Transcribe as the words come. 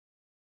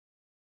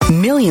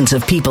Millions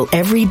of people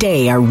every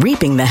day are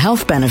reaping the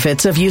health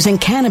benefits of using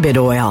cannabis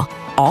oil,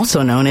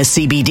 also known as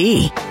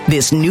CBD.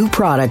 This new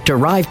product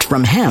derived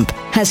from hemp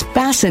has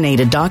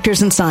fascinated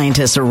doctors and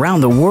scientists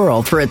around the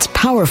world for its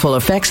powerful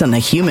effects on the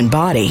human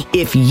body.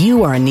 If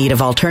you are in need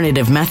of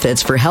alternative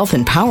methods for health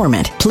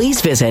empowerment, please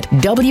visit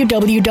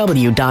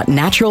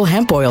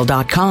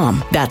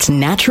www.naturalhempoil.com. That's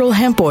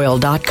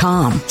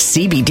naturalhempoil.com.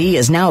 CBD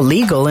is now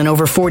legal in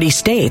over 40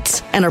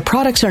 states, and our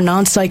products are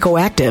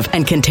non-psychoactive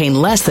and contain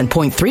less than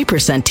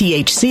 0.3%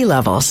 THC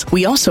levels.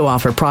 We also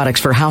offer products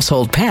for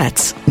household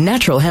pets.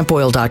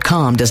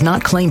 Naturalhempoil.com does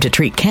not claim to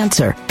treat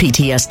cancer,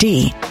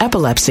 PTSD,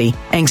 epilepsy,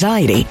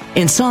 anxiety,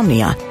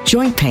 insomnia,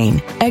 joint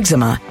pain,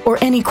 eczema, or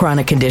any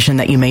chronic condition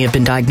that you may have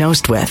been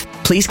diagnosed with.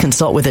 Please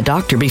consult with a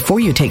doctor before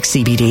you take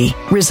CBD.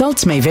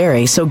 Results may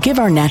vary, so give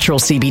our natural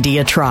CBD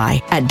a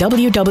try at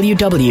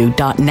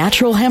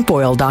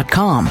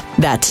www.naturalhempoil.com.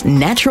 That's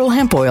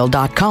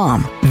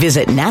naturalhempoil.com.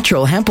 Visit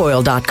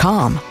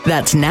naturalhempoil.com.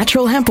 That's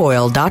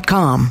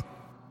naturalhempoil.com.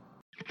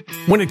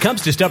 When it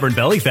comes to stubborn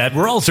belly fat,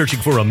 we're all searching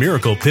for a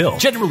miracle pill.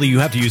 Generally, you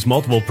have to use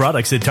multiple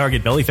products that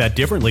target belly fat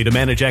differently to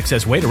manage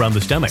excess weight around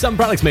the stomach. Some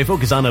products may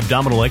focus on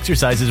abdominal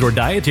exercises or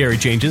dietary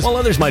changes, while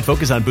others might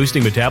focus on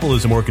boosting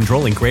metabolism or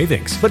controlling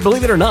cravings. But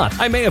believe it or not,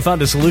 I may have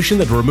found a solution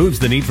that removes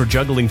the need for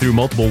juggling through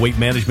multiple weight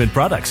management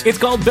products. It's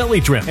called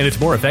Belly Trim, and it's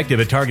more effective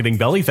at targeting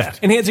belly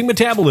fat, enhancing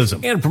metabolism,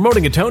 and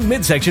promoting a toned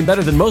midsection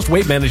better than most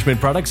weight management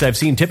products I've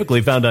seen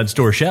typically found on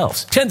store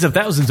shelves. Tens of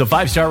thousands of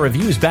 5-star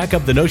reviews back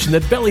up the notion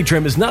that Belly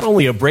Trim is not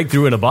only a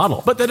breakthrough in a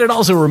bottle, but that it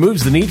also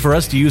removes the need for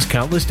us to use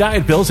countless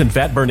diet pills and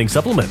fat-burning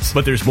supplements.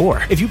 But there's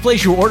more. If you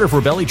place your order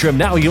for Belly Trim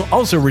now, you'll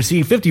also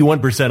receive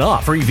 51%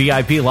 off, free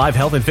VIP live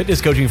health and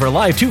fitness coaching for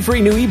life, 2 free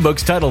new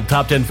ebooks titled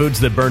Top 10 Foods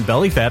That Burn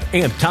Belly Fat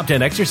and Top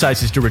 10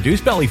 Exercises to Reduce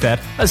Belly Fat,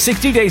 a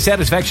 60-day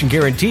satisfaction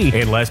guarantee,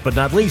 and last but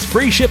not least,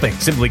 free shipping.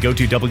 Simply go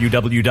to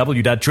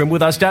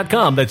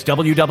www.trimwithus.com. That's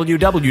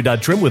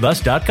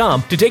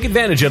www.trimwithus.com to take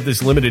advantage of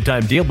this limited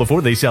time deal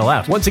before they sell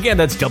out. Once again,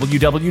 that's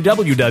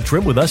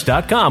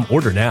www.trimwithus.com.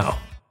 Order now.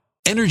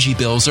 Energy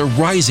bills are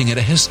rising at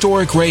a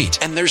historic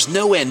rate, and there's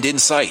no end in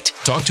sight.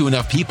 Talk to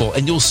enough people,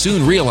 and you'll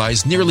soon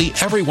realize nearly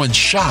everyone's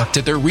shocked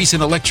at their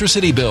recent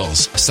electricity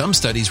bills. Some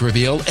studies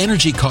reveal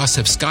energy costs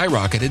have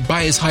skyrocketed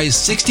by as high as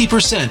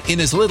 60%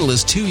 in as little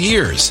as 2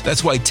 years.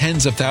 That's why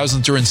tens of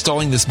thousands are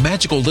installing this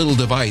magical little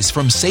device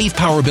from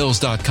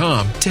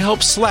SavePowerBills.com to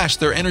help slash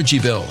their energy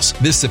bills.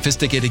 This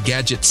sophisticated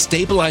gadget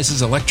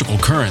stabilizes electrical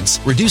currents,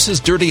 reduces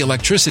dirty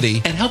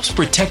electricity, and helps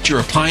protect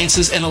your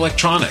appliances and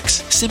electronics.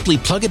 Simply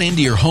plug it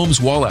into your home's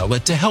wall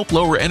outlet to help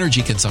lower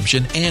energy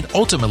consumption and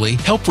ultimately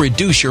help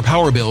reduce your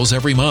power bills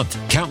every month.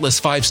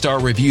 Countless 5-star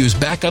reviews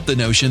back up the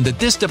notion that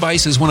this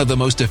device is one of the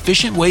most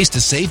efficient ways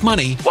to save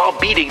money while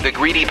beating the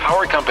greedy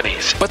power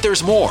companies. But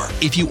there's more.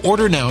 If you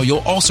order now, you'll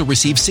also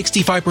receive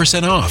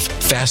 65% off,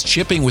 fast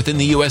shipping within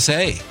the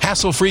USA,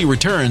 hassle-free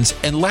returns,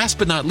 and last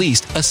but not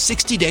least, a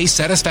 60-day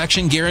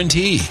satisfaction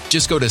guarantee.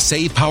 Just go to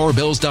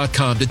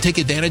SavePowerBills.com to take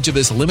advantage of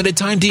this limited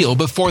time deal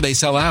before they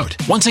sell out.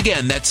 Once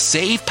again, that's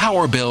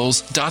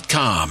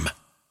SavePowerBills.com.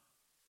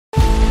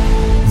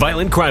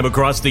 Violent crime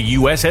across the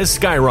U.S. has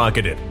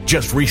skyrocketed.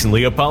 Just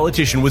recently, a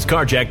politician was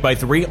carjacked by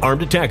 3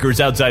 armed attackers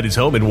outside his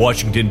home in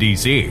Washington,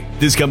 D.C.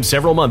 This comes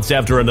several months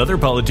after another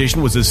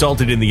politician was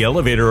assaulted in the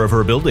elevator of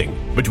her building.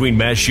 Between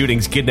mass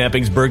shootings,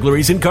 kidnappings,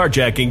 burglaries, and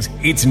carjackings,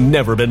 it's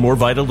never been more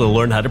vital to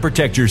learn how to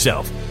protect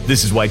yourself.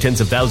 This is why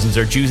tens of thousands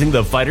are choosing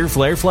the Fighter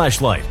Flare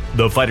flashlight.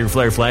 The Fighter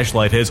Flare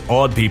flashlight has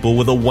awed people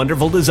with a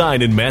wonderful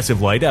design and massive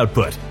light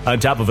output. On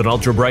top of an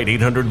ultra-bright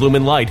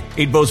 800-lumen light,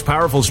 it boasts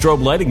powerful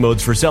strobe lighting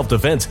modes for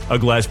self-defense, a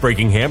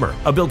glass-breaking hammer,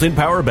 a built-in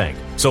power bank,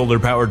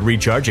 solar-powered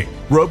recharging,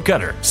 rope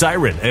cutter,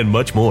 siren, and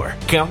much more.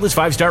 Countless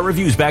 5-star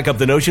reviews back up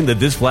the notion that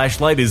this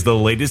flashlight is the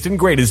latest and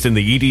greatest in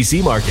the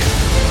EDC market.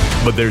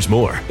 But there's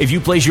more. If you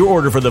place your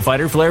order for the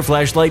Fighter Flare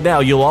flashlight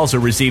now, you'll also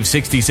receive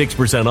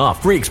 66%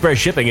 off, free express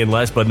shipping, and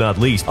last but not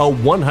least, a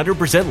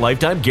 100%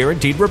 lifetime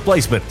guaranteed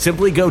replacement.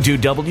 Simply go to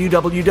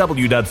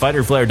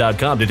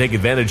www.fighterflare.com to take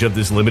advantage of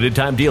this limited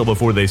time deal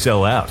before they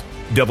sell out.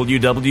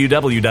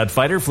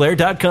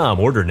 www.fighterflare.com.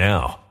 Order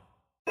now.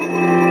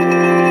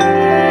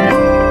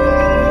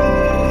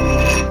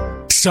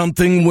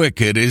 Something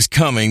wicked is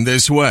coming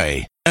this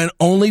way, and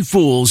only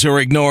fools are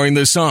ignoring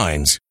the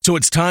signs. So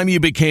it's time you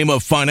became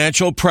a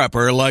financial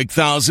prepper like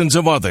thousands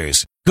of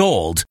others.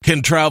 Gold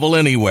can travel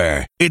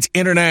anywhere. It's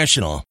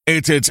international.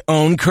 It's its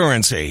own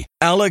currency.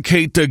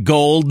 Allocate to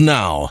gold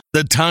now,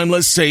 the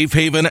timeless safe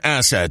haven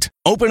asset.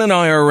 Open an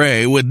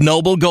IRA with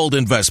Noble Gold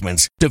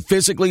Investments to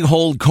physically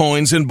hold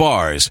coins and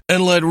bars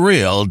and let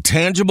real,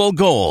 tangible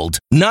gold,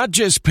 not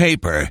just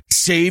paper,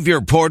 Save your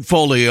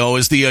portfolio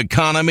as the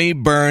economy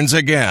burns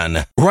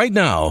again. Right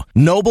now,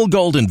 Noble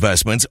Gold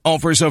Investments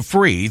offers a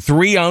free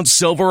 3-ounce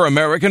silver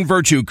American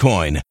Virtue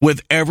coin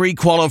with every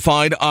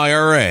qualified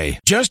IRA.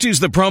 Just use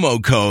the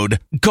promo code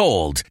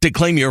GOLD to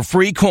claim your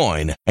free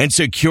coin and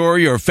secure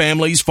your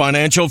family's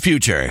financial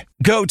future.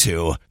 Go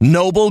to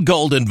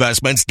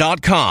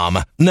noblegoldinvestments.com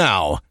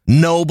now.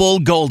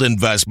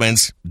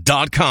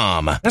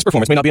 noblegoldinvestments.com. Past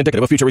performance may not be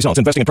indicative of future results.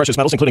 Investing in precious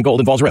metals, including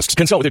gold, involves risks.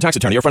 Consult with your tax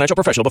attorney or financial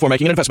professional before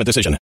making an investment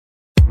decision.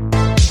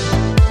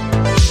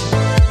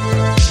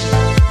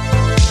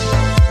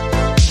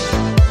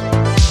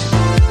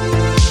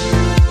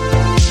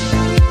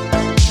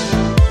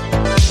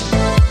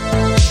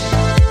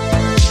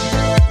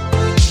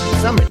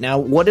 Now,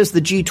 what is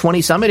the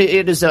G20 summit?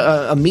 It is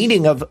a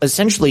meeting of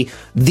essentially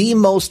the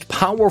most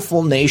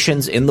powerful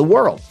nations in the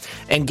world.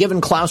 And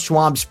given Klaus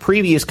Schwab's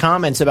previous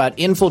comments about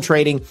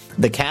infiltrating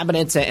the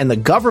cabinets and the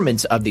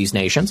governments of these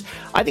nations,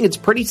 I think it's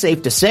pretty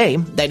safe to say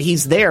that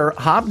he's there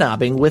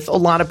hobnobbing with a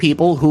lot of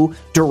people who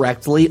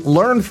directly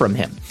learn from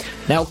him.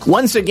 Now,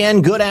 once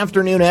again, good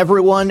afternoon,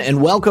 everyone,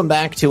 and welcome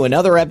back to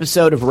another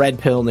episode of Red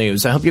Pill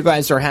News. I hope you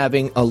guys are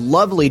having a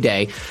lovely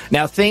day.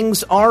 Now,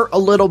 things are a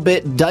little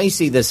bit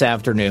dicey this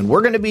afternoon.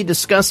 We're going to be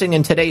discussing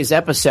in today's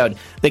episode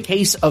the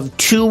case of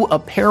 2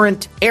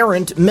 apparent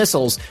errant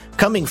missiles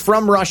coming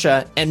from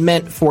Russia and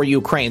meant for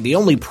Ukraine. The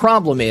only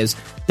problem is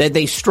that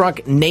they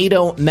struck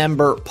NATO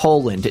member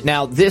Poland.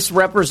 Now, this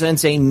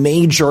represents a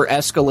major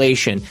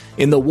escalation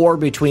in the war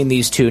between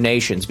these two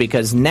nations,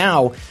 because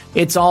now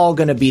it's all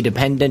going to be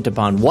dependent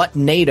upon what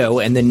NATO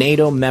and the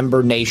NATO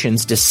member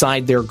nations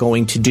decide they're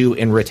going to do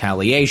in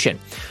retaliation.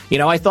 You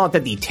know, I thought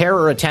that the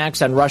terror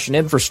attacks on Russian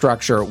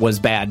infrastructure was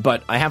bad,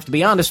 but I have to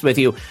be honest with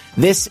you,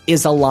 this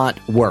is a lot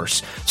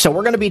worse. So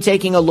we're going to be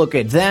taking a look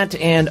at that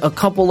and a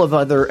couple of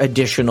other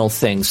additional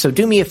things. So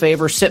do me a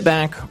favor, sit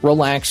back,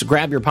 relax,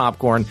 grab your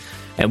popcorn,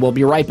 and we'll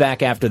be right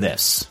back after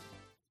this.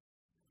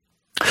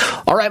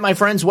 All right, my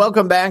friends,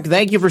 welcome back.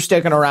 Thank you for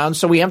sticking around.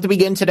 So we have to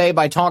begin today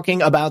by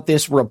talking about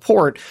this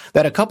report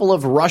that a couple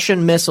of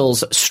Russian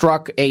missiles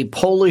struck a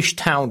Polish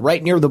town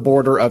right near the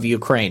border of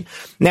Ukraine.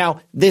 Now,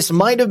 this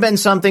might have been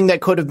something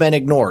that could have been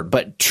ignored,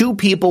 but 2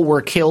 people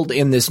were killed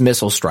in this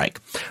missile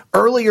strike.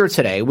 Earlier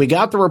today, we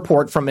got the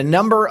report from a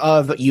number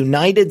of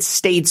United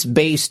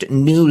States-based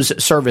news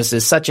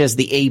services, such as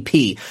the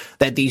AP,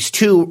 that these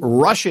 2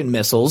 Russian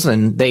missiles,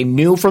 and they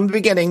knew from the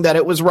beginning that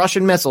it was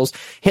Russian missiles,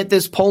 hit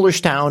this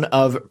Polish town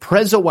of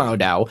Przewałów.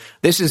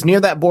 This is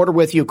near that border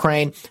with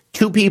Ukraine.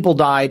 2 people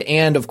died,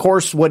 and of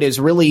course what is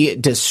really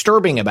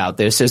disturbing about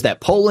this is that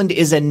Poland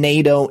is a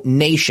NATO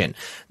nation.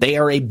 They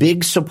are a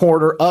big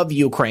supporter of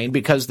Ukraine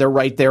because they're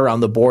right there on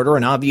the border,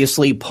 and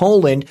obviously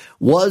Poland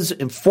was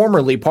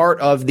formerly part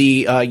of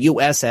the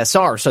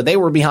USSR, so they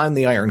were behind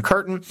the Iron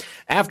Curtain.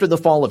 After the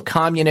fall of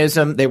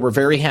communism, they were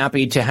very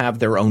happy to have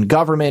their own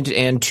government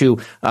and to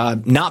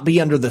not be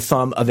under the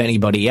thumb of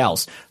anybody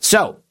else.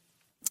 So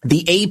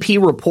the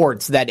AP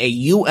reports that a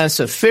U.S.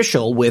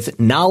 official with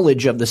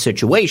knowledge of the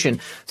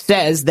situation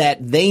says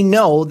that they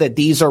know that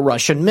these are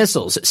Russian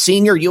missiles.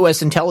 Senior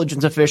U.S.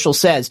 intelligence official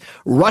says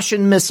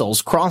Russian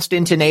missiles crossed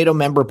into NATO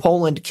member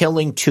Poland,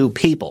 killing 2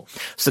 people.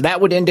 So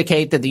that would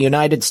indicate that the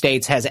United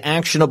States has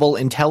actionable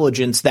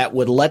intelligence that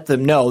would let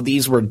them know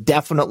these were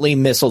definitely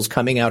missiles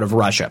coming out of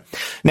Russia.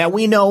 Now,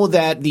 we know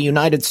that the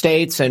United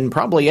States and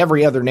probably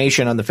every other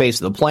nation on the face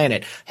of the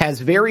planet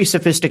has very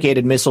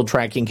sophisticated missile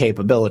tracking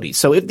capabilities.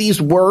 So if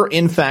these were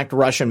in fact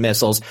Russian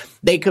missiles,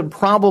 they could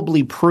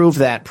probably prove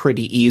that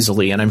pretty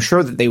easily, and I'm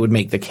sure that they would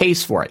make the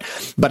case for it.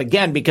 But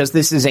again, because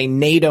this is a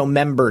NATO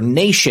member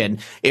nation,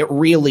 it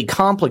really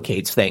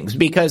complicates things,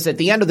 because at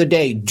the end of the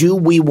day, do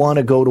we want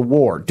to go to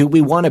war? Do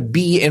we want to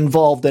be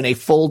involved in a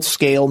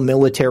full-scale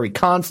military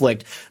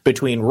conflict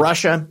between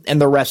Russia and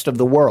the rest of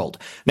the world?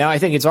 Now, I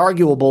think it's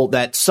arguable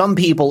that some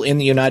people in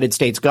the United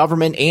States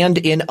government and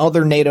in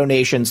other NATO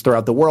nations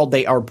throughout the world,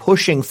 they are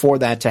pushing for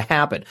that to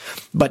happen.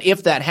 But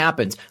if that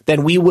happens,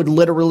 then we would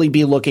literally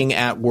be looking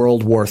at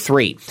World War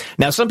III.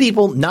 Now, some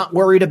people not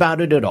worried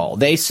about it at all.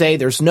 They say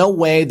there's no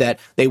way that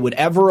they would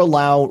ever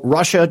allow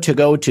Russia to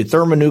go to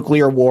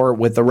thermonuclear war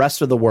with the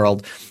rest of the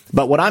world.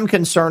 But what I'm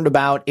concerned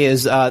about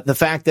is the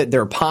fact that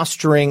they're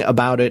posturing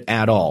about it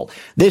at all.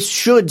 This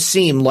should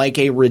seem like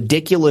a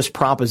ridiculous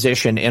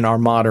proposition in our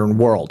modern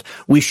world.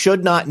 We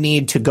should not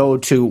need to go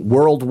to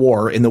world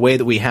war in the way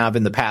that we have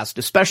in the past,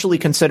 especially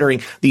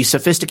considering the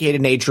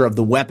sophisticated nature of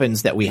the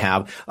weapons that we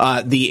have,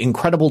 the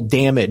incredible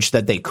damage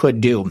that they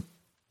could do.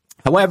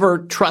 However,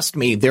 trust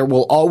me, there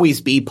will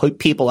always be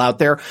people out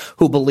there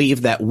who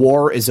believe that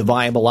war is a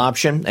viable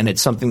option, and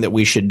it's something that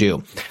we should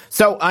do.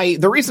 So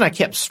the reason I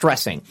kept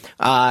stressing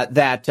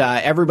that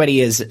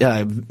everybody is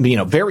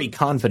very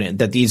confident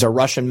that these are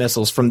Russian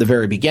missiles from the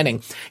very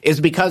beginning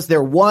is because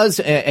there was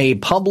a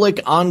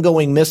public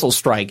ongoing missile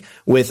strike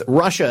with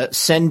Russia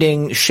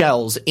sending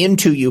shells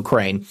into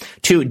Ukraine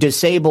to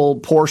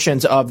disable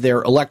portions of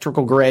their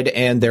electrical grid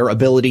and their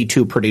ability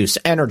to produce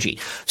energy.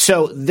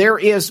 So there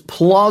is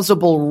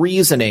plausible reasoning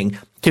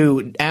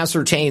to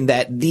ascertain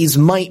that these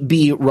might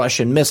be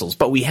Russian missiles,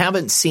 but we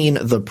haven't seen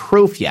the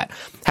proof yet.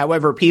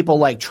 However, people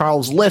like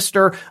Charles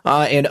Lister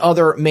and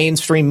other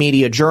mainstream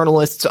media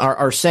journalists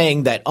are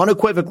saying that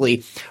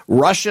unequivocally,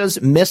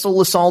 Russia's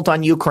missile assault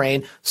on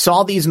Ukraine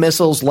saw these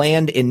missiles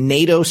land in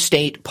NATO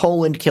state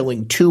Poland,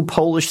 killing 2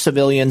 Polish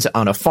civilians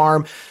on a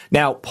farm.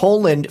 Now,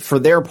 Poland, for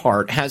their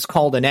part, has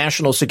called a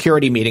national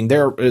security meeting.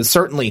 They're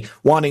certainly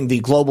wanting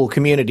the global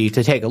community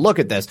to take a look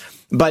at this.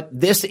 But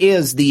this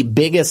is the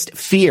biggest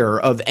fear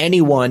of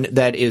anyone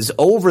that is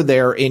over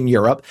there in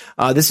Europe.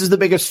 This is the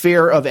biggest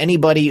fear of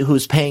anybody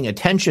who's paying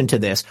attention to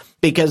this,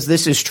 because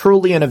this is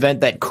truly an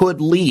event that could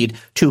lead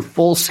to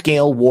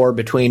full-scale war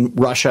between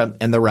Russia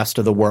and the rest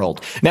of the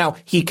world. Now,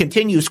 he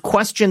continues,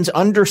 questions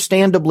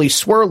understandably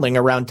swirling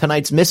around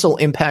tonight's missile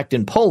impact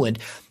in Poland.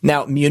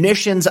 Now,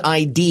 munitions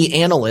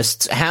ID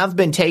analysts have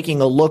been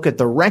taking a look at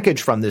the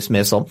wreckage from this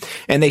missile,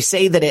 and they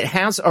say that it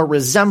has a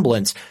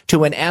resemblance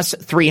to an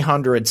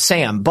S-300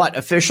 SAM, but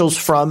officials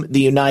from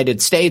the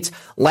United States,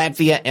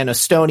 Latvia, and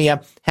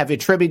Estonia have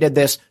attributed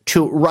this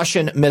to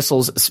Russian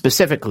missiles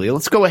specifically.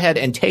 Let's go ahead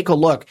and take a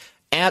look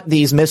at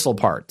these missile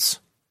parts.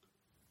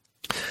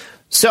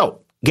 So,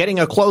 getting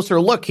a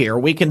closer look here,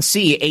 we can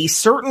see a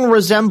certain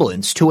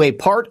resemblance to a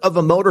part of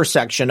a motor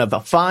section of a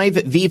 5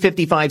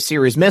 V-55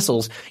 series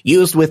missiles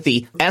used with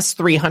the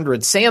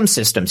S-300 SAM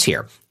systems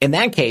here. In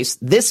that case,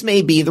 this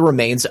may be the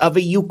remains of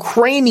a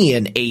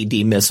Ukrainian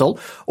AD missile,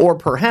 or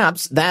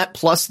perhaps that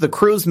plus the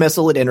cruise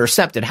missile it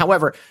intercepted.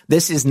 However,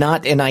 this is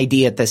not an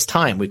ID at this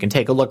time. We can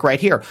take a look right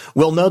here.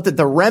 We'll note that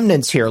the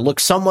remnants here look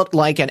somewhat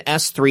like an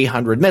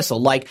S-300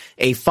 missile, like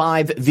a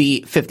 5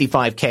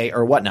 V-55K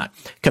or whatnot.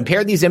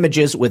 Compare these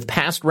images with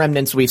past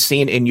remnants we've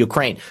seen in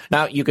Ukraine.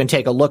 Now, you can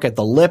take a look at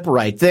the lip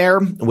right there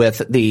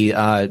with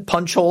the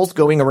punch holes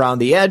going around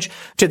the edge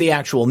to the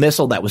actual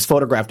missile that was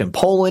photographed in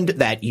Poland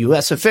that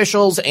U.S.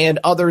 officials and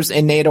others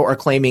in NATO are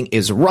claiming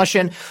is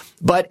Russian.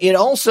 But it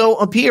also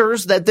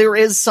appears that there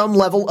is some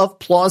level of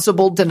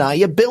plausible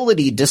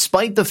deniability,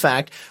 despite the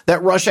fact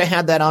that Russia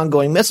had that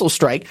ongoing missile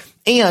strike.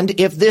 And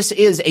if this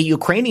is a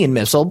Ukrainian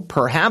missile,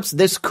 perhaps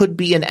this could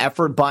be an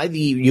effort by the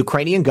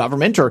Ukrainian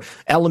government or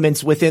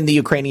elements within the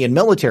Ukrainian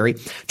military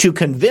to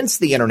convince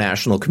the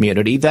international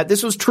community that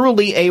this was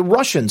truly a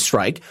Russian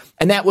strike,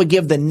 and that would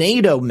give the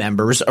NATO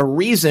members a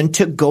reason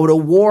to go to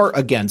war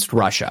against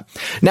Russia.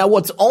 Now,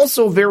 what's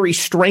also very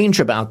strange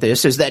about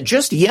this is that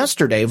just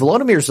yesterday,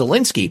 Volodymyr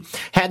Zelensky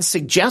had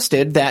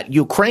suggested that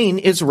Ukraine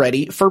is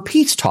ready for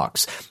peace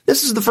talks.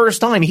 This is the first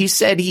time he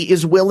said he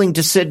is willing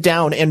to sit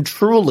down and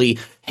truly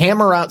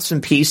hammer out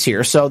some peace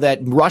here so that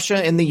Russia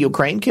and the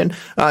Ukraine can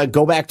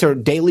go back to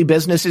daily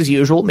business as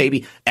usual,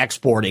 maybe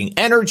exporting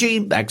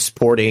energy,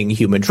 exporting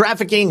human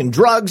trafficking and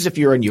drugs if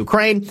you're in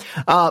Ukraine.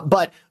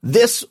 But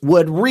this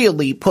would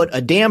really put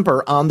a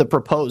damper on the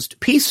proposed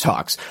peace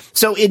talks.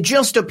 So it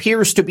just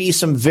appears to be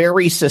some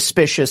very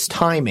suspicious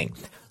timing.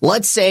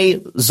 Let's say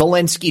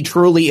Zelensky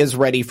truly is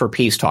ready for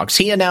peace talks.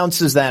 He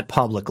announces that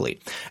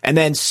publicly. And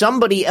then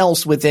somebody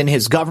else within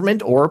his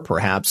government, or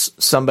perhaps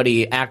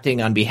somebody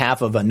acting on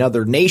behalf of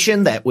another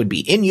nation that would be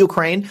in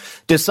Ukraine,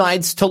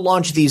 decides to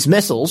launch these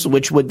missiles,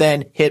 which would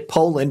then hit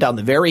Poland on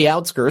the very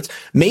outskirts.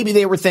 Maybe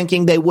they were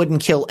thinking they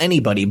wouldn't kill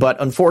anybody,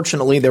 but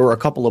unfortunately there were a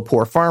couple of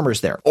poor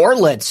farmers there. Or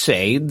let's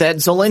say that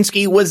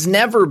Zelensky was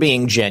never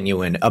being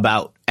genuine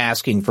about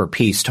asking for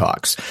peace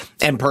talks.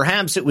 And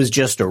perhaps it was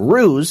just a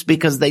ruse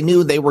because they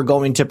knew they were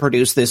going to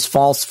produce this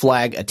false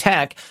flag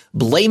attack,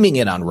 blaming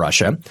it on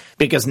Russia,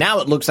 because now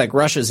it looks like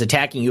Russia's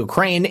attacking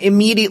Ukraine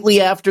immediately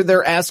after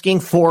they're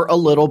asking for a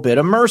little bit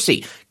of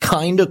mercy.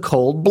 Kind of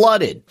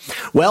cold-blooded.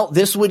 Well,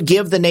 this would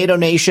give the NATO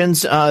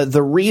nations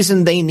the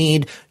reason they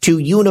need to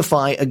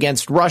unify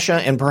against Russia,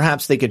 and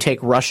perhaps they could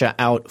take Russia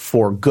out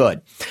for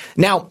good.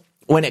 Now,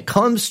 when it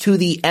comes to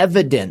the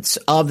evidence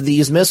of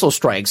these missile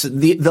strikes,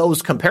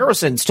 those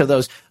comparisons to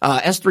those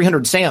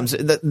S-300 SAMs,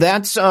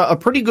 that's a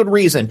pretty good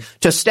reason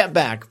to step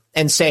back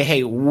and say,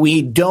 hey,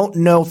 we don't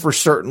know for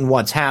certain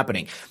what's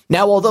happening.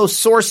 Now, although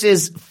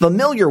sources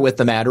familiar with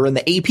the matter in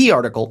the AP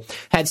article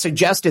had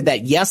suggested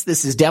that, yes,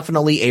 this is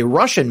definitely a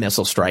Russian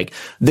missile strike,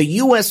 the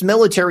U.S.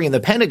 military and the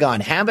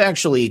Pentagon have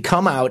actually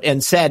come out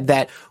and said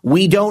that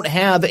we don't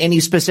have any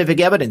specific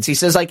evidence. He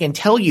says, I can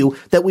tell you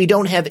that we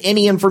don't have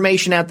any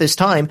information at this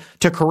time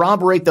to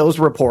corroborate those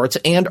reports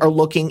and are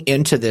looking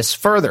into this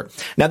further.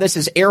 Now, this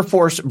is Air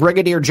Force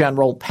Brigadier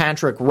General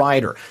Patrick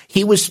Ryder.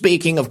 He was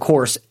speaking, of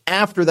course,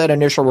 after that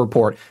initial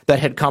report that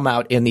had come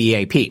out in the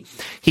AP.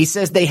 He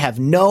says they have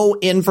no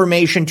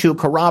information to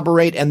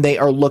corroborate and they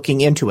are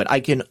looking into it. I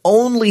can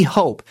only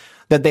hope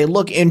that they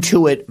look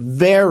into it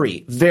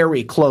very,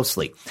 very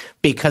closely.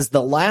 because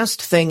the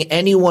last thing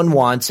anyone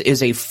wants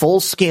is a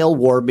full-scale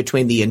war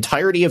between the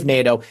entirety of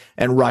NATO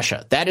and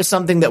Russia. That is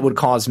something that would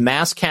cause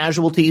mass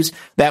casualties.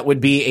 That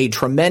would be a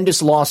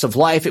tremendous loss of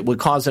life. It would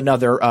cause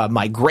another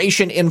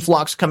migration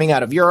influx coming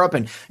out of Europe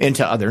and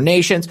into other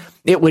nations.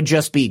 It would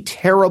just be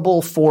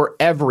terrible for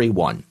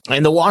everyone.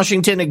 And the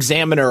Washington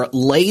Examiner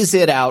lays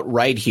it out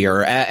right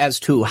here as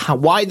to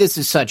why this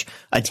is such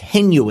a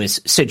tenuous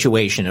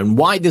situation and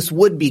why this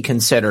would be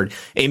considered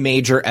a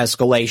major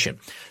escalation.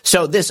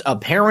 So this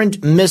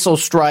apparent missile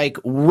strike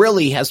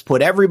really has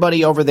put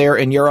everybody over there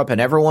in Europe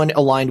and everyone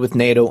aligned with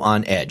NATO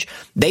on edge.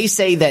 They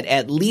say that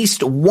at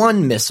least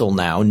one missile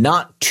now,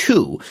 not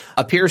two,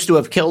 appears to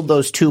have killed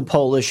those two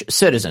Polish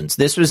citizens.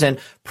 This was in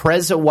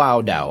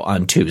Przewałdał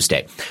on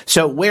Tuesday.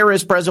 So where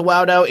is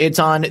Przewałdał? It's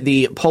on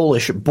the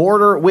Polish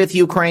border with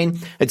Ukraine.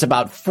 It's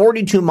about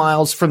 42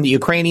 miles from the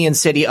Ukrainian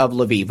city of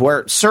Lviv,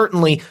 where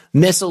certainly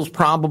missiles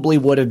probably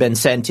would have been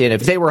sent in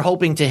if they were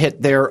hoping to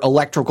hit their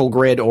electrical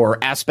grid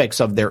or aspects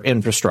of their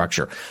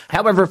infrastructure.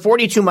 However,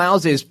 42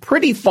 miles is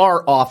pretty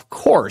far off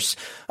course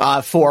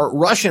for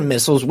Russian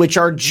missiles, which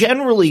are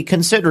generally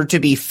considered to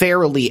be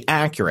fairly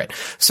accurate.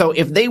 So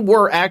if they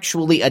were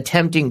actually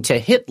attempting to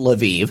hit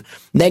Lviv,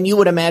 then you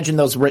would imagine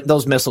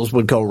those missiles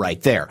would go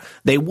right there.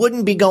 They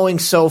wouldn't be going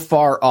so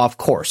far off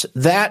course.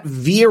 That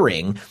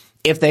veering,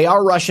 if they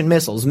are Russian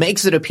missiles,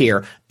 makes it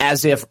appear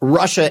as if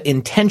Russia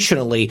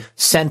intentionally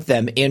sent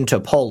them into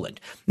Poland.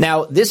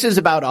 Now, this is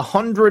about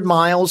 100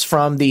 miles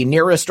from the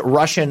nearest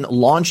Russian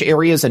launch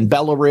areas in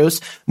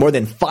Belarus, more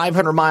than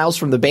 500 miles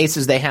from the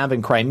bases they have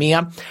in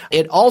Crimea.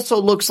 It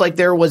also looks like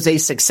there was a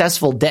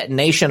successful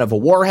detonation of a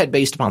warhead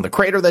based upon the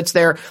crater that's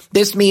there.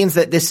 This means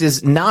that this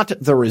is not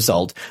the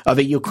result of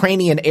a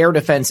Ukrainian air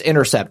defense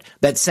intercept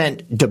that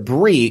sent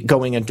debris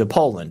going into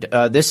Poland.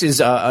 This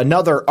is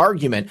another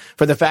argument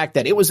for the fact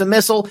that it was a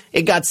missile,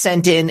 it got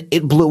sent in,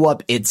 it blew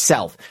up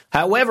itself.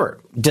 However,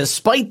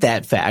 despite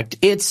that fact,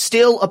 it's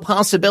still a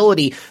possibility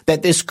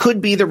that this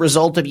could be the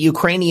result of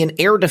Ukrainian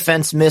air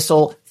defense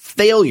missile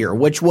failure,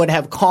 which would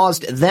have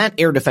caused that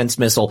air defense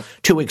missile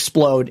to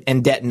explode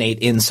and detonate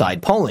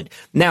inside Poland.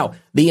 Now,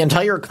 the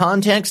entire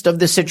context of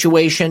the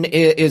situation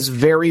is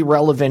very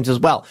relevant as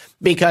well,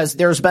 because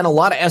there's been a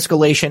lot of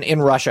escalation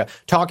in Russia,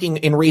 talking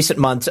in recent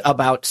months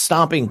about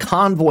stopping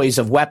convoys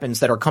of weapons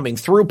that are coming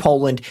through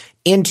Poland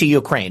into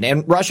Ukraine,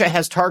 and Russia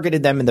has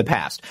targeted them in the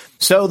past.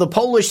 So the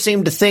Polish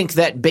seem to think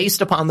that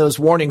based upon those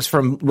warnings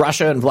from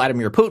Russia and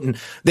Vladimir Putin,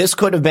 this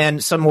could have been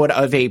somewhat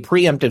of a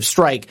preemptive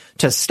strike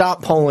to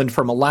stop Poland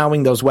from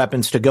allowing those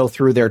weapons to go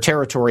through their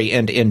territory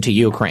and into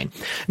Ukraine.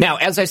 Now,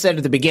 as I said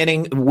at the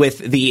beginning, with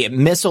the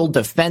missile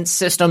defense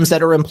systems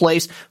that are in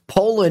place,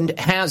 Poland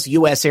has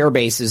U.S. air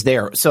bases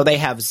there, so they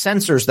have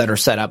sensors that are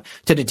set up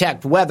to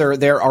detect whether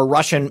there are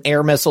Russian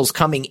air missiles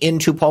coming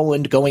into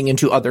Poland, going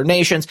into other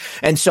nations,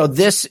 and so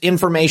this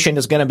information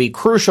is going to be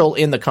crucial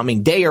in the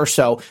coming day or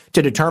so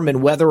to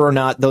determine whether or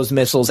not those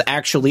missiles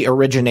actually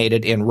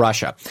originated in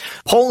Russia.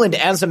 Poland,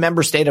 as a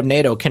member state of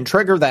NATO, can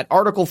trigger that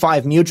Article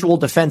 5 mutual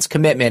defense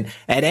commitment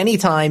at any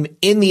time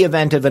in the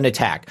event of an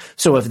attack.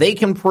 So if they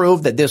can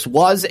prove that this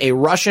was a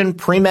Russian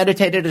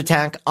premeditated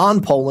attack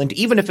on Poland,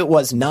 even if it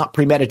was not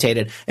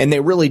premeditated and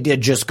they really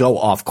did just go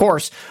off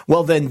course,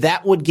 well, then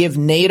that would give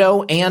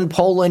NATO and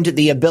Poland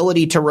the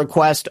ability to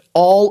request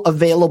all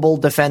available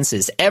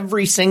defenses,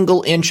 every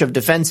single inch of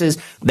defenses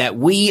that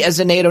we as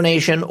a NATO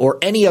nation or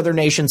any other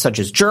nation such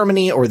as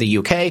Germany or the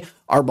UK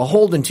are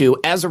beholden to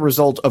as a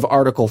result of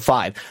Article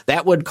 5.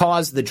 That would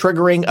cause the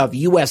triggering of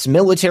U.S.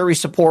 military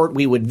support.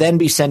 We would then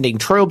be sending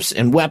troops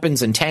and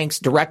weapons and tanks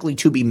directly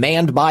to be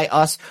manned by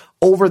us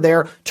over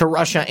there to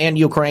Russia and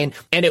Ukraine,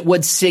 and it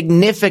would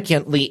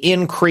significantly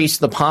increase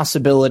the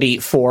possibility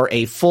for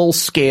a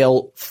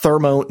full-scale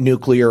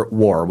thermonuclear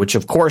war, which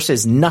of course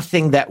is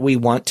nothing that we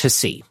want to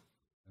see.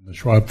 The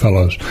Schwab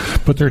Fellows.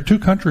 But there are two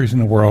countries in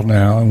the world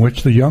now in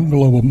which the young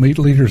global meat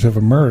leaders have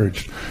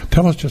emerged.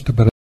 Tell us just a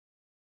bit.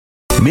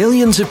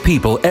 Millions of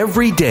people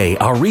every day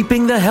are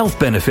reaping the health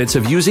benefits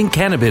of using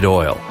cannabis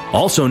oil,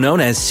 also known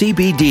as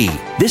CBD.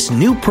 This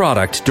new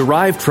product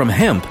derived from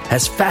hemp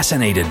has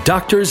fascinated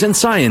doctors and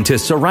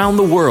scientists around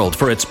the world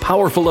for its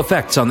powerful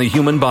effects on the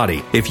human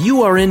body. If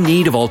you are in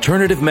need of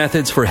alternative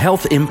methods for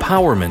health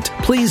empowerment,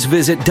 please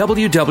visit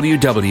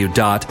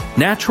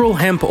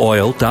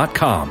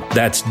www.naturalhempoil.com.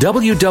 That's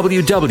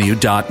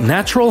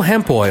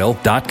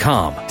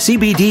www.naturalhempoil.com.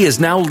 CBD is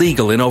now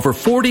legal in over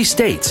 40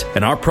 states,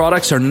 and our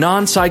products are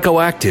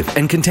non-psychoactive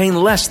and contain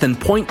less than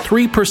 0.3%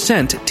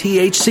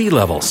 THC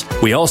levels.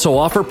 We also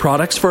offer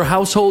products for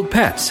household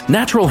pets.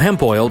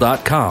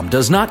 NaturalHempOil.com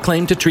does not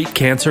claim to treat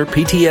cancer,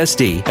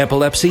 PTSD,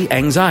 epilepsy,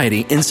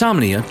 anxiety,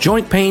 insomnia,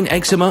 joint pain,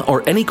 eczema,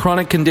 or any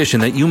chronic condition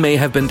that you may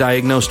have been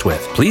diagnosed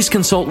with. Please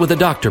consult with a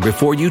doctor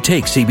before you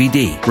take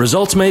CBD.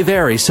 Results may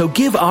vary, so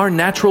give our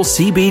natural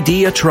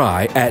CBD a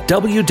try at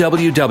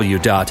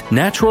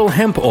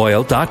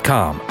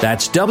www.naturalhempoil.com.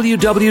 That's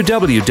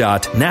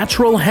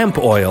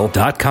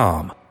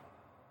www.naturalhempoil.com.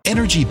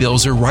 Energy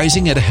bills are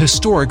rising at a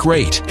historic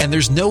rate, and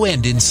there's no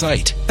end in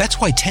sight. That's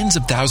why tens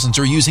of thousands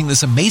are using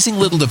this amazing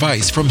little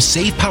device from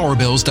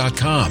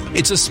SavePowerBills.com.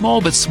 It's a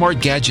small but smart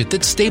gadget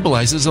that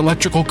stabilizes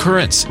electrical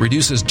currents,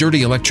 reduces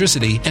dirty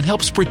electricity, and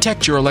helps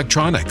protect your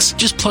electronics.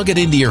 Just plug it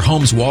into your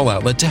home's wall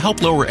outlet to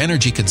help lower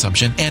energy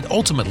consumption and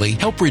ultimately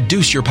help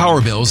reduce your power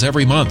bills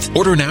every month.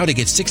 Order now to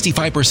get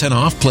 65%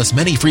 off plus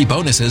many free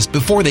bonuses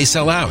before they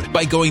sell out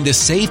by going to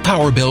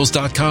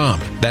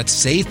SavePowerBills.com.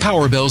 That's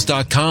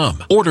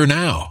SavePowerBills.com. Order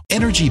now.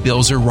 Energy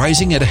bills are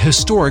rising at a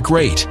historic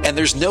rate, and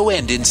there's no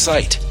end in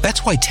sight.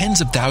 That's why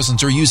tens of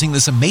thousands are using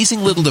this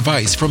amazing little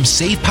device from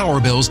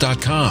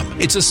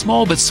SavePowerBills.com. It's a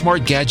small but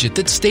smart gadget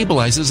that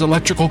stabilizes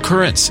electrical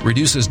currents,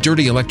 reduces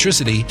dirty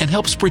electricity, and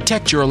helps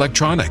protect your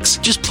electronics.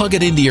 Just plug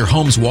it into your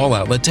home's wall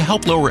outlet to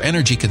help lower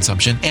energy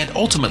consumption and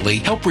ultimately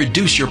help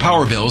reduce your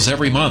power bills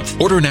every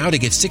month. Order now to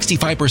get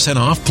 65%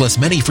 off plus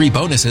many free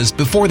bonuses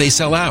before they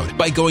sell out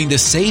by going to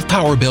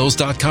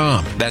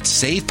SavePowerBills.com.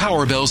 That's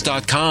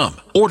SavePowerBills.com.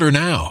 Order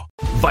now.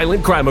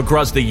 Violent crime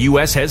across the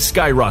U.S. has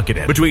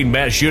skyrocketed. Between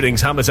mass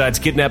shootings, homicides,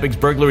 kidnappings,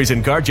 burglaries,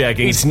 and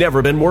carjacking, it's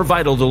never been more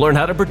vital to learn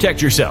how to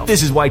protect yourself.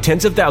 This is why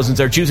tens of thousands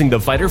are choosing the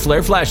Fighter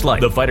Flare flashlight.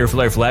 The Fighter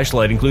Flare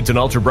flashlight includes an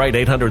ultra-bright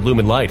 800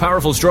 lumen light,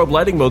 powerful strobe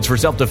lighting modes for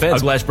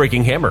self-defense, a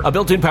glass-breaking hammer, a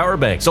built-in power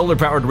bank,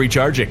 solar-powered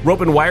recharging,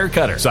 rope and wire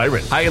cutter,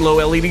 siren, high and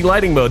low LED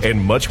lighting mode, and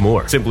much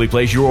more. Simply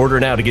place your order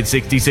now to get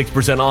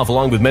 66% off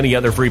along with many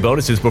other free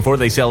bonuses before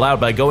they sell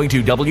out by going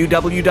to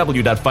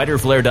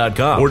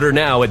www.fighterflare.com. Order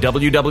now at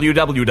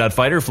www.fighterflare.com.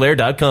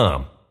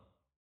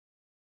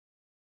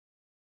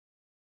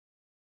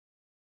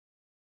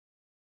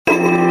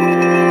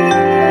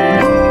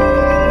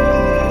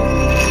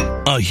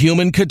 A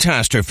human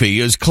catastrophe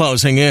is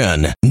closing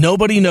in.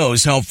 Nobody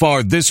knows how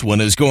far this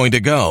one is going to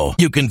go.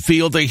 You can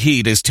feel the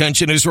heat as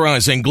tension is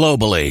rising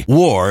globally.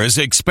 War is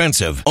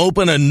expensive.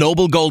 Open a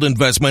Noble Gold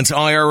Investments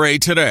IRA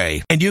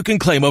today, and you can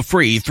claim a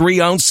free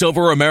 3-ounce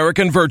silver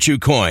American Virtue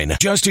coin.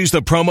 Just use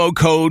the promo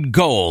code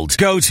GOLD.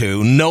 Go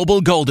to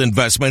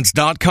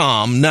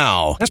noblegoldinvestments.com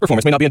now. Past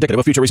performance may not be indicative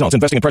of future results.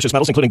 Investing in precious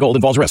metals, including gold,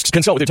 involves risks.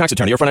 Consult with your tax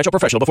attorney or financial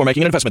professional before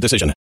making an investment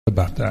decision.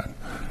 About that,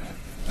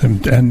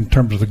 and in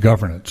terms of the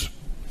governance.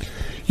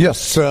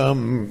 Yes,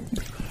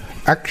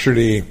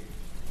 actually,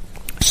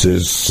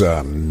 this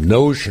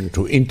notion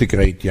to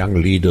integrate young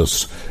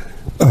leaders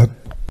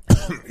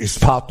is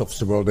part of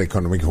the World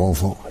Economic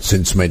Forum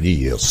since many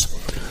years.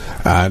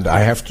 And I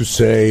have to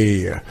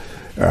say,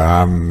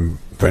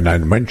 when I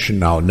mention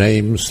now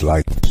names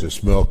like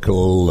Mrs.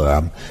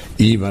 Merkel,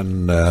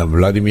 even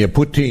Vladimir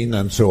Putin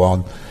and so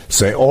on,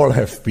 they all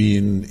have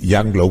been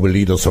young global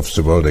leaders of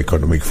the World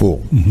Economic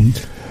Forum.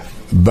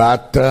 Mm-hmm.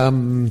 But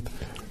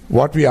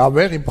what we are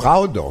very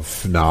proud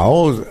of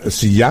now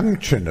is the young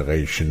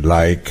generation,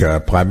 like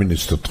Prime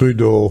Minister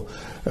Trudeau,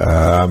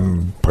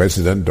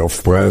 President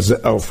of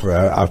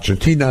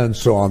Argentina, and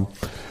so on.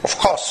 Of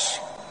course,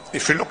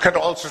 if we look at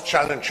all the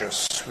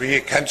challenges, we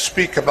can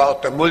speak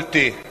about a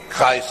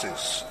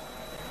multi-crisis,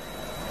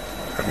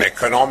 an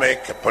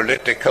economic, a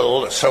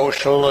political, a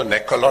social, an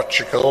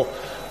ecological,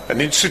 an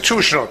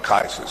institutional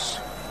crisis.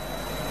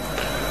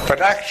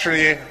 But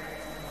actually,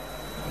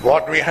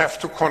 what we have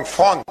to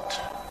confront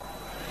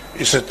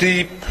is a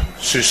deep,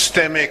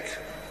 systemic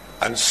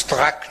and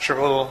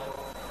structural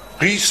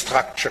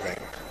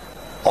restructuring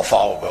of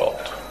our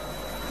world.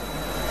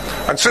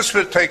 And this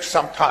will take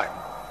some time.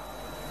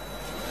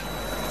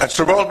 And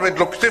the world will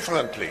look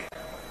differently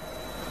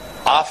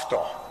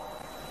after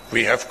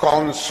we have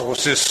gone through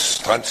this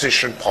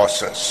transition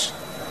process.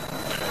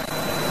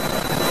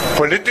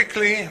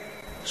 Politically,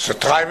 the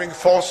driving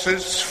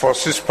forces for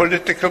this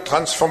political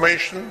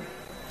transformation,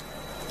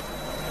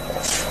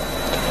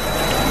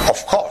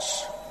 of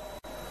course,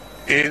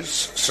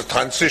 is the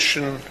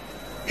transition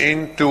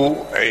into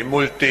a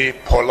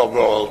multipolar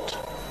world,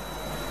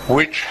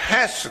 which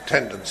has a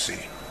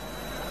tendency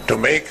to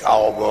make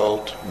our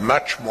world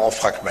much more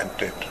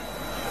fragmented.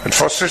 And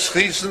for these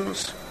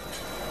reasons,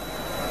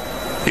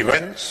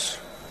 events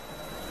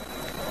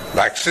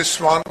like this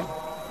one,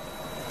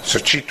 the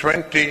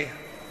G20,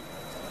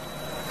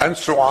 and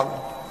so on,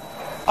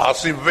 are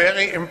the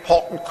very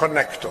important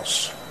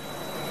connectors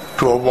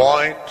to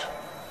avoid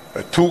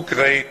a too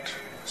great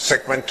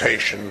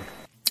segmentation.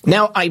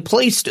 Now, I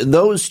placed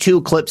those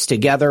two clips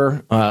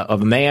together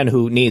of a man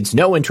who needs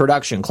no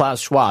introduction,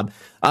 Klaus Schwab,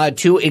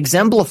 to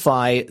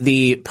exemplify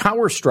the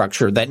power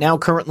structure that now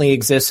currently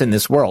exists in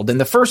this world. In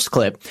the first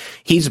clip,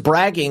 he's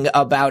bragging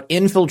about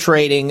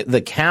infiltrating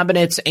the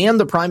cabinets and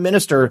the prime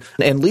minister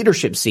and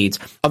leadership seats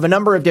of a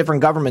number of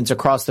different governments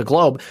across the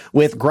globe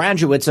with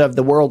graduates of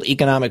the World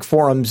Economic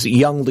Forum's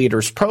Young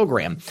Leaders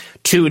Program,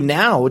 to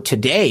now,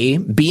 today,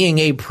 being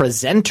a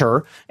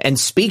presenter and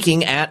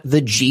speaking at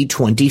the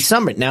G20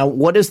 Summit. Now,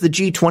 what is the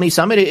G20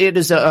 Summit? It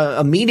is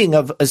a meeting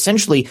of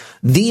essentially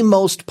the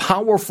most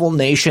powerful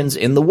nations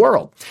in the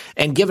world. world.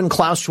 And given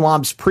Klaus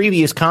Schwab's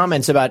previous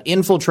comments about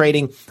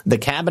infiltrating the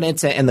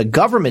cabinets and the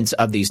governments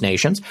of these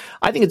nations,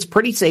 I think it's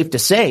pretty safe to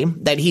say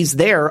that he's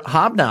there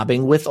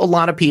hobnobbing with a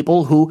lot of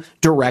people who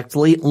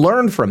directly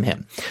learned from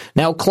him.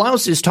 Now,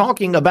 Klaus is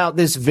talking about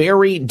this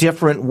very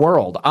different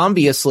world.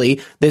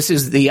 Obviously, this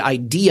is the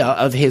idea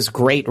of his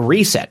Great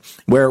Reset,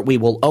 where we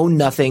will own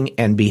nothing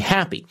and be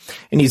happy.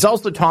 And he's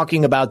also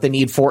talking about the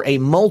need for a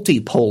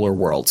multipolar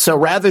world. So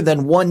rather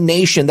than one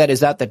nation that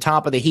is at the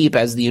top of the heap,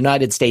 as the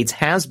United States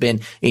has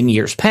been in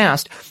years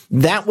past,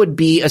 that would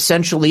be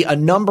essentially a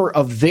number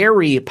of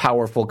very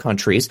powerful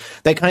countries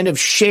that kind of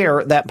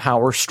share that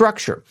power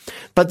structure.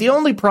 But the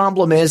only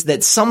problem is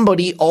that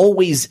somebody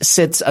always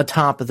sits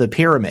atop of the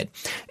pyramid.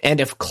 And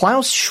if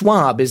Klaus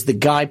Schwab is the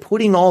guy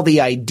putting all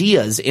the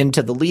ideas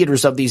into the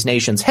leaders of these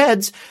nations'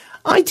 heads,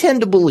 I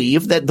tend to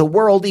believe that the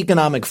World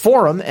Economic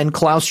Forum and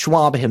Klaus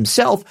Schwab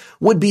himself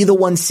would be the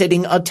one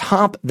sitting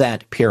atop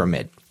that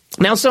pyramid.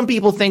 Now, some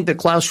people think that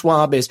Klaus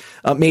Schwab is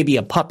maybe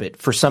a puppet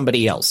for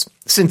somebody else.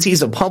 Since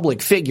he's a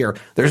public figure,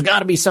 there's got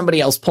to be somebody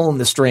else pulling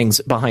the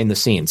strings behind the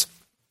scenes.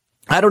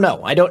 I don't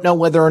know. I don't know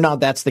whether or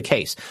not that's the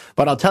case.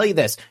 But I'll tell you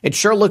this. It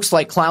sure looks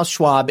like Klaus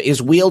Schwab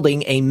is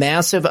wielding a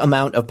massive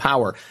amount of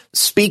power,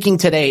 speaking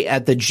today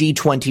at the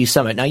G20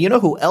 summit. Now, you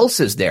know who else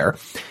is there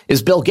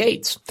is Bill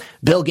Gates.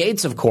 Bill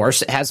Gates, of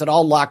course, has it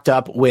all locked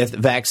up with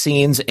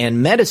vaccines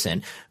and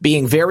medicine,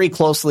 being very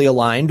closely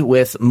aligned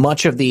with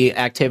much of the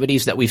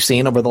activities that we've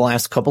seen over the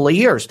last couple of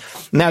years.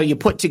 Now, you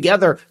put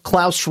together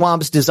Klaus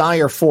Schwab's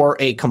desire for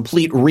a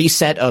complete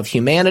reset of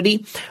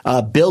humanity,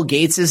 Bill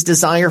Gates's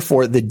desire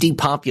for the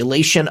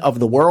depopulation of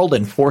the world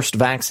and forced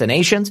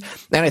vaccinations.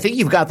 And I think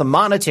you've got the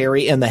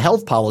monetary and the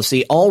health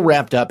policy all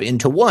wrapped up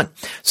into one.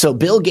 So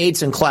Bill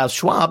Gates and Klaus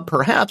Schwab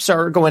perhaps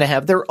are going to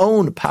have their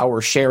own power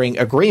sharing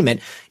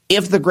agreement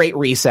if the Great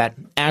Reset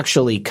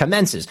actually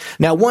commences.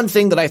 Now, one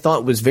thing that I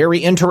thought was very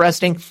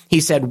interesting,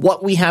 he said,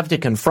 what we have to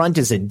confront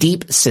is a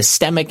deep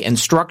systemic and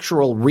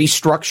structural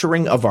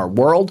restructuring of our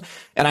world.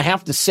 And I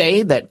have to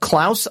say that,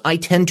 Klaus, I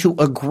tend to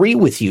agree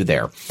with you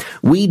there.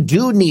 We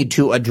do need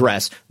to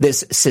address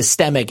this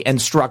systemic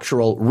and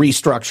structural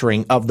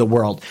restructuring of the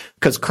world,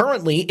 because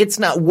currently it's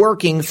not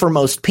working for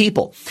most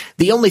people.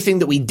 The only thing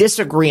that we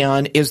disagree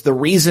on is the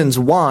reasons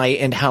why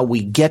and how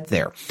we get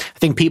there. I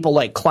think people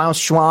like Klaus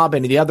Schwab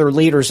and the other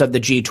leaders of the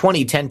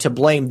G20 tend to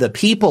blame the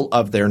people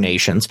of their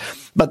nations,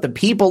 but the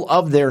people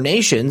of their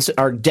nations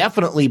are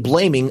definitely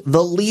blaming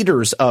the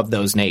leaders of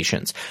those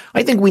nations.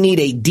 I think we need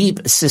a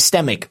deep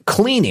systemic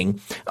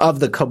cleaning of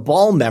the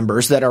cabal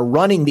members that are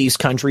running these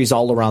countries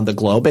all around the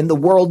globe and the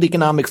World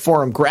Economic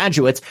Forum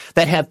graduates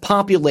that have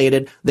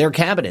populated their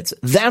cabinets.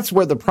 That's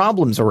where the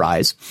problems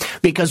arise,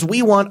 because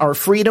we want our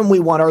freedom,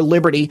 we want our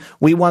liberty,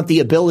 we want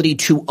the ability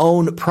to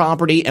own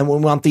property, and we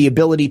want the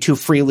ability to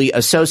freely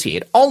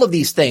associate. All of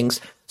these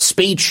things,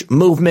 speech,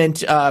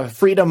 movement,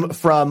 freedom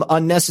from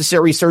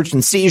unnecessary search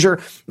and seizure,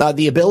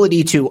 the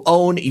ability to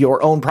own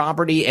your own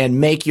property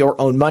and make your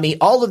own money.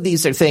 All of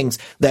these are things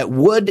that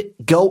would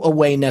go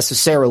away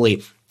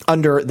necessarily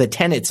under the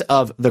tenets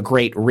of the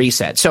Great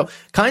Reset. So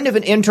kind of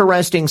an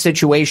interesting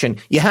situation.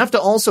 You have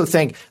to also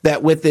think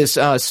that with this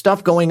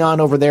stuff going on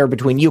over there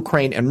between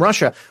Ukraine and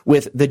Russia,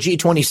 with the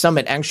G20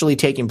 summit actually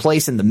taking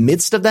place in the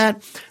midst of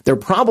that, they're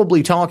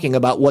probably talking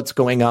about what's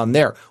going on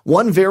there.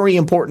 One very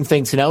important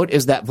thing to note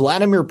is that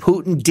Vladimir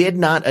Putin did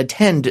not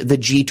attend the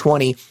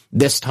G20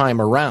 this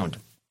time around.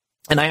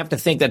 And I have to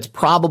think that's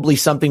probably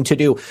something to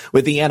do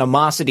with the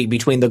animosity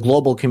between the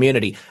global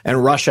community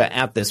and Russia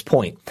at this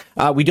point.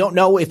 We don't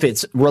know if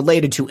it's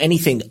related to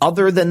anything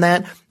other than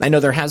that. I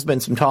know there has been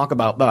some talk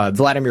about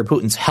Vladimir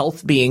Putin's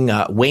health being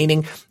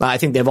waning. I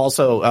think they've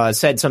also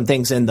said some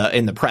things in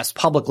the press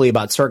publicly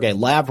about Sergei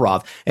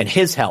Lavrov and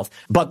his health.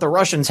 But the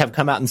Russians have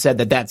come out and said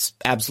that that's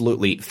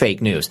absolutely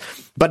fake news.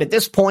 But at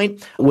this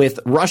point, with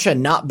Russia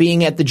not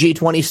being at the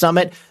G20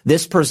 summit,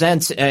 this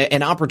presents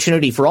an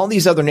opportunity for all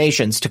these other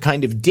nations to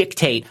kind of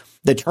dictate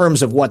the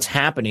terms of what's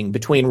happening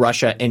between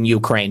Russia and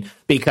Ukraine,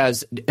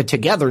 because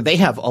together they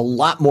have a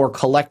lot more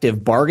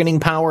collective bargaining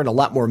power and a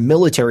lot more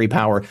military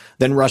power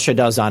than Russia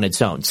does on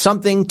its own.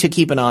 Something to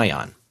keep an eye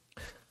on.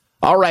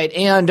 All right,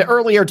 and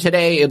earlier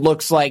today, it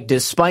looks like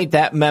despite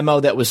that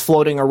memo that was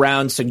floating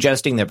around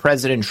suggesting that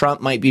President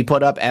Trump might be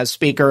put up as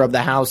Speaker of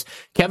the House,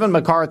 Kevin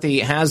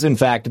McCarthy has in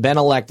fact been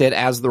elected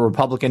as the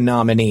Republican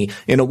nominee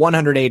in a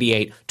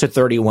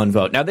 188-31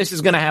 vote. Now, this is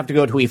going to have to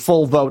go to a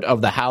full vote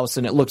of the House,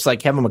 and it looks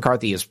like Kevin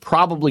McCarthy is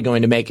probably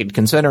going to make it,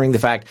 considering the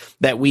fact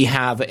that we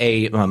have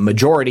a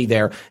majority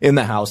there in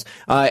the House.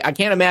 I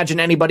can't imagine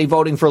anybody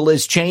voting for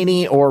Liz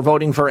Cheney or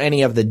voting for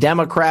any of the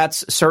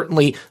Democrats.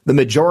 Certainly, the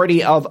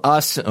majority of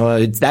us,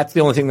 that's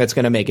the only thing that's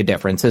going to make a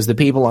difference, is the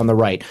people on the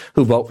right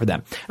who vote for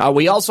them.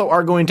 We also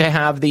are going to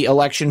have the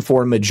election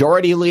for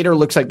majority leader.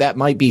 Looks like that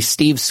might be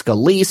Steve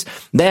Scalise.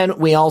 Then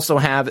we also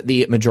have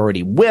the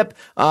majority whip,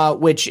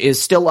 which is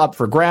still up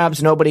for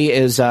grabs. Nobody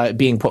is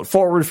being put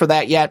forward for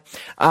that yet.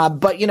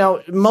 But, you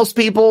know, most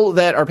people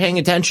that are paying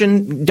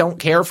attention don't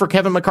care for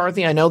Kevin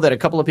McCarthy. I know that a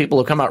couple of people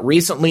have come out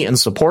recently and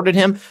supported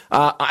him.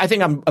 I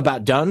think I'm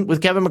about done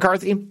with Kevin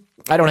McCarthy.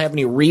 I don't have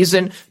any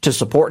reason to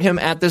support him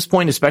at this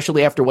point,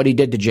 especially after what he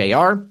did to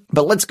JR.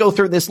 But let's go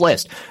through this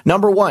list.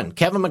 Number one,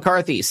 Kevin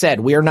McCarthy said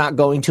we are not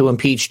going to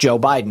impeach Joe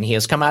Biden. He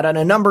has come out on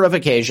a number of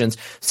occasions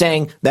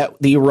saying that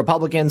the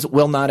Republicans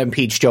will not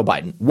impeach Joe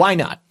Biden. Why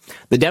not?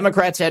 The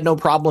Democrats had no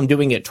problem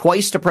doing it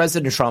twice to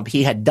President Trump.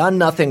 He had done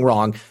nothing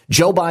wrong.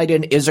 Joe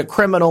Biden is a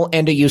criminal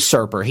and a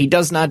usurper. He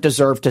does not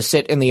deserve to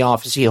sit in the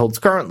office he holds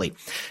currently.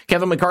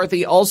 Kevin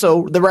McCarthy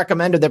also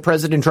recommended that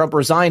President Trump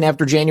resign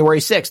after January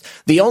 6th.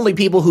 The only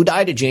people who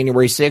died at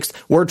January 6th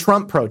were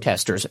Trump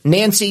protesters.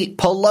 Nancy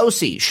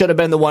Pelosi should have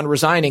been the one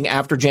resigning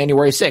after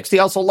January 6th. He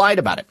also lied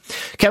about it.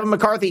 Kevin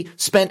McCarthy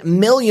spent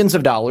millions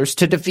of dollars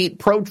to defeat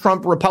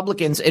pro-Trump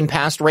Republicans in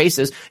past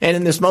races, and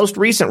in this most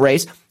recent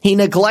race, he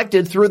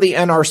neglected through the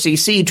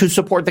NRCC to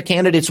support the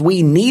candidates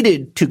we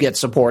needed to get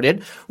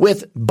supported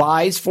with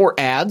buys for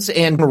ads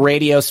and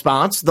radio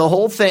spots. The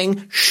whole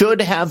thing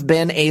should have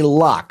been a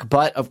lock,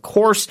 but of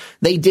course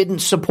they didn't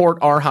support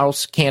our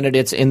House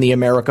candidates in the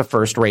America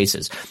First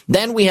races.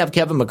 Then we have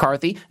Kevin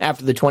McCarthy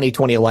after the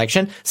 2020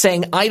 election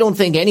saying, I don't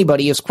think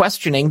anybody is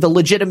questioning the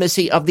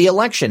legitimacy of the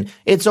election.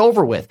 It's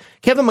over with.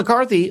 Kevin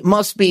McCarthy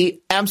must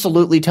be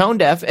absolutely tone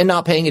deaf and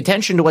not paying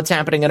attention to what's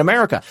happening in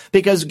America,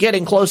 because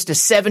getting close to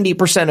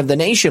 70% of the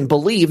nation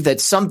believe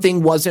that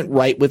something wasn't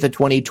right with the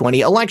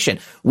 2020 election.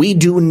 We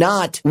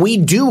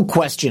do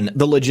question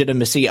the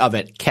legitimacy of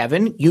it.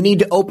 Kevin, you need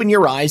to open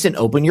your eyes and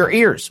open your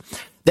ears.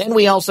 Then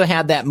we also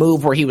had that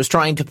move where he was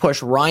trying to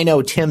push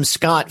Rhino Tim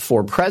Scott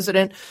for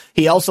president.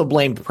 He also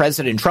blamed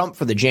President Trump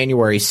for the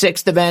January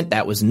 6th event.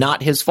 That was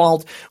not his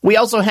fault. We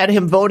also had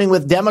him voting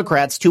with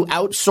Democrats to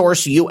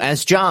outsource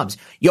U.S. jobs.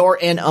 You're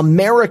an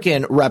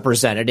American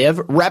representative.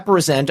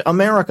 Represent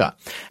America.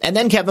 And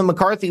then Kevin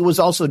McCarthy was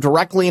also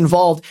directly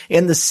involved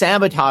in the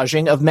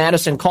sabotaging of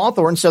Madison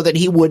Cawthorn so that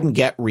he wouldn't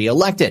get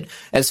reelected.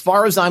 As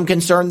far as I'm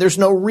concerned, there's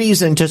no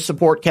reason to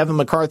support Kevin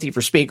McCarthy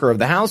for Speaker of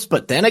the House.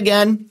 But then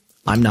again,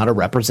 I'm not a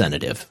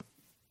representative.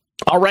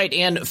 All right,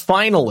 and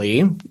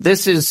finally,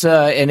 this is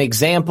an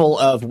example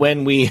of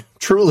when we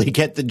truly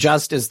get the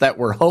justice that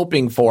we're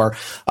hoping for.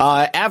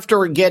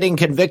 After getting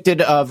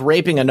convicted of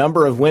raping a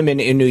number of women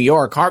in New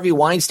York, Harvey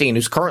Weinstein,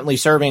 who's currently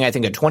serving, I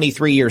think, a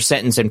 23-year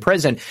sentence in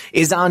prison,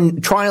 is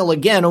on trial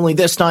again, only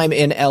this time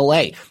in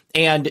L.A.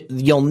 And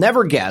you'll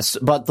never guess,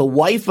 but the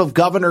wife of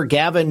Governor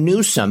Gavin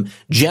Newsom,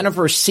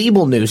 Jennifer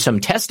Siebel Newsom,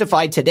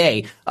 testified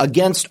today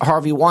against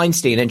Harvey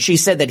Weinstein, and she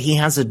said that he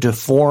has a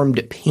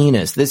deformed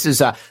penis. This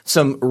is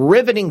some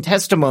riveting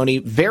testimony,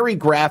 very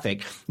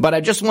graphic, but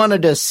I just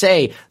wanted to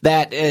say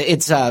that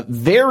it's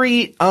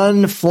very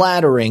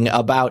unflattering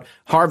about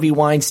Harvey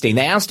Weinstein.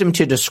 They asked her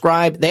to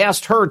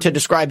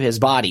describe his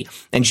body,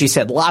 and she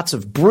said lots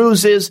of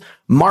bruises,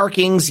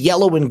 markings,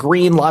 yellow and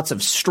green, lots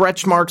of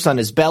stretch marks on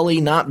his belly,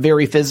 not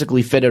very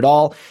physically fit at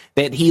all,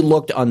 that he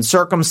looked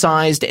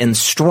uncircumcised and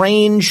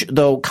strange,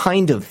 though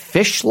kind of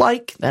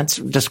fish-like. That's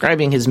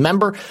describing his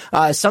member.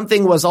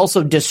 Something was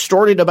also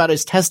distorted about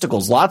his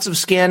testicles. Lots of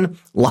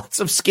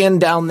skin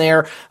down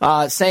there,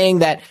 saying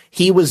that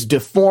he was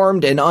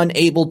deformed and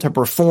unable to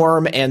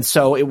perform, and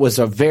so it was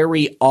a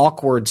very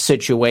awkward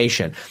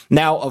situation.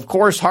 Now, of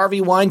course,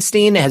 Harvey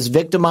Weinstein has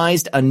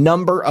victimized a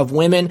number of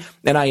women,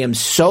 and I am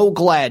so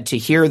glad to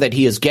hear that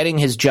he is getting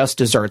his just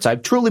desserts. I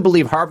truly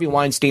believe Harvey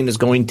Weinstein is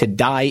going to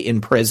die in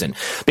prison,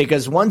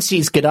 because once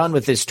he's done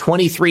with his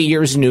 23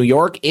 years in New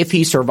York, if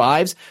he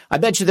survives, I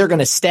bet you they're going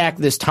to stack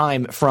this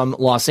time from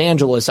Los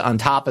Angeles on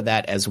top of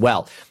that as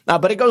well.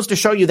 But it goes to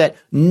show you that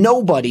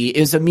nobody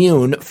is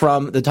immune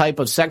from the type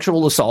of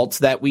sexual assaults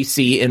that we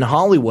see in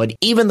Hollywood,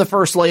 even the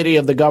First Lady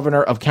of the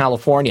Governor of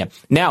California.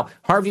 Now,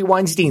 Harvey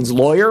Weinstein's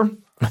lawyer,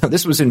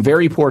 this was in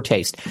very poor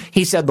taste.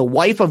 He said the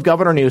wife of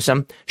Governor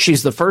Newsom,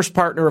 she's the first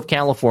partner of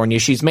California.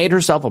 She's made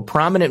herself a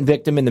prominent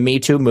victim in the Me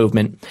Too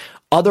movement.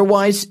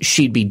 Otherwise,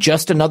 she'd be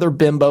just another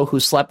bimbo who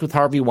slept with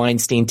Harvey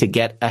Weinstein to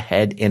get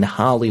ahead in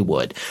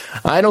Hollywood.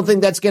 I don't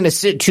think that's going to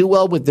sit too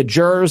well with the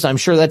jurors. I'm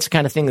sure that's the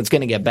kind of thing that's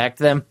going to get back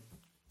to them.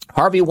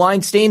 Harvey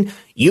Weinstein,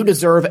 you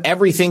deserve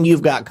everything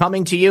you've got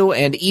coming to you.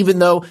 And even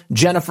though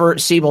Jennifer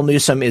Siebel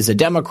Newsom is a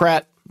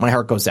Democrat, my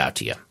heart goes out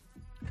to you.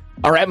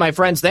 All right, my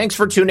friends, thanks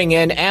for tuning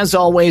in. As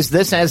always,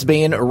 this has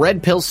been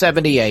Red Pill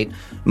 78.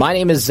 My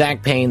name is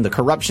Zach Payne, the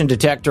corruption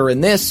detector,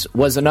 and this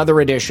was another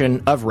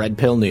edition of Red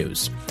Pill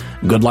News.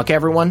 Good luck,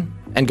 everyone,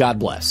 and God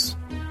bless.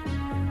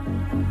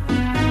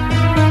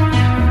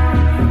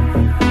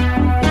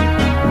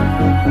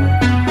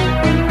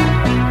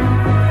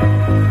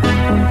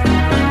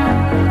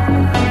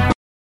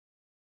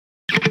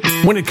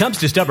 When it comes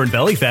to stubborn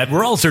belly fat,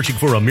 we're all searching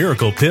for a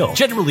miracle pill.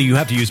 Generally, you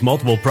have to use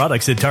multiple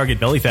products that target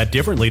belly fat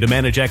differently to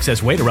manage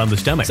excess weight around the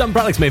stomach. Some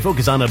products may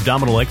focus on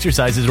abdominal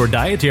exercises or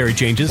dietary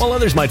changes, while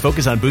others might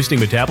focus on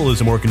boosting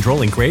metabolism or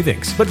controlling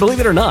cravings. But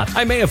believe it or not,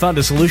 I may have found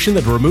a solution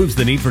that removes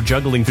the need for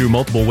juggling through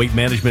multiple weight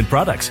management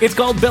products. It's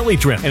called Belly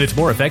Trim, and it's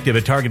more effective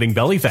at targeting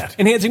belly fat,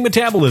 enhancing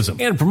metabolism,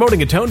 and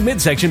promoting a toned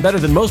midsection better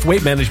than most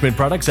weight management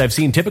products I've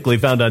seen typically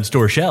found on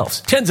store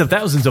shelves. Tens of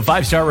thousands of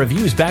 5-star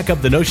reviews back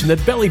up the notion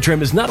that Belly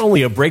Trim is not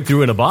only a breakthrough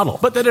breakthrough in a bottle,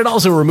 but that it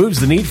also removes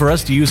the need for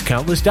us to use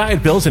countless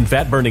diet pills and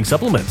fat-burning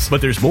supplements.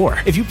 But there's more.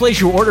 If you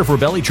place your order for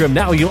Belly Trim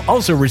now, you'll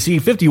also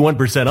receive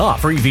 51%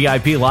 off, free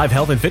VIP live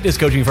health and fitness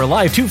coaching for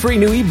life, 2 free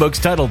new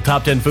ebooks titled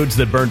Top 10 Foods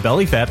That Burn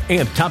Belly Fat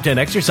and Top 10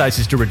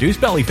 Exercises to Reduce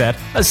Belly Fat,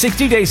 a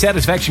 60-day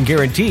satisfaction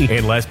guarantee,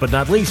 and last but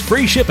not least,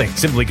 free shipping.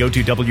 Simply go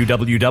to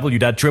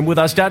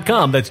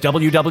www.trimwithus.com. That's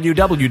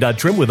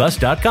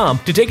www.trimwithus.com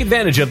to take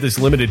advantage of this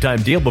limited time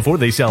deal before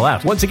they sell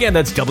out. Once again,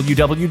 that's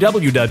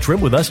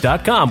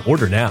www.trimwithus.com.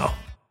 Order now.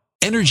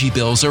 Energy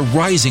bills are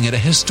rising at a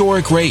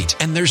historic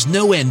rate, and there's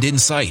no end in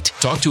sight.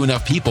 Talk to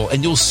enough people,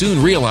 and you'll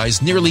soon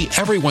realize nearly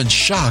everyone's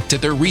shocked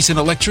at their recent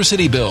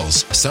electricity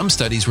bills. Some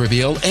studies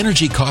reveal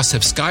energy costs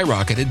have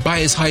skyrocketed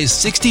by as high as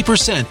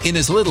 60% in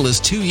as little as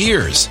 2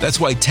 years. That's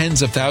why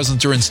tens of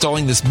thousands are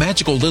installing this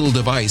magical little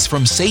device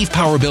from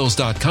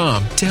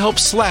SavePowerBills.com to help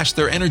slash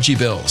their energy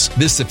bills.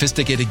 This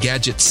sophisticated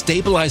gadget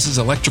stabilizes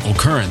electrical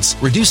currents,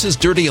 reduces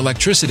dirty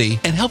electricity,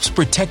 and helps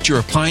protect your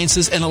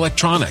appliances and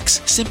electronics.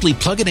 Simply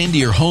plug it into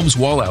your home's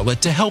wall outlet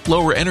to help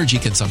lower energy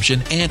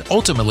consumption and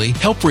ultimately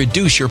help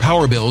reduce your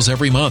power bills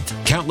every month.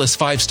 Countless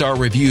 5-star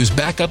reviews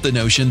back up the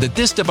notion that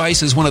this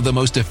device is one of the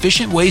most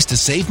efficient ways to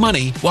save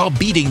money while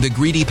beating the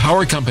greedy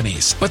power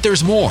companies. But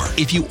there's more.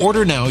 If you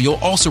order now, you'll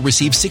also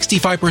receive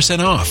 65%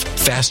 off,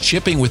 fast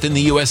shipping within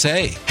the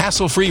USA,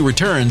 hassle-free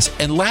returns,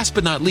 and last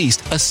but not least,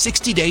 a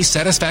 60-day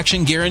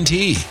satisfaction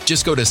guarantee.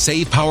 Just go to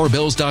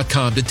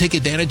SavePowerBills.com to take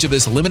advantage of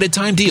this limited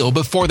time deal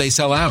before they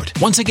sell out.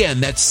 Once again,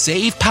 that's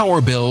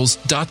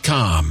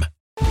SavePowerBills.com.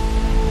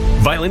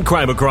 Violent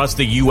crime across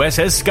the U.S.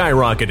 has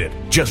skyrocketed.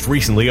 Just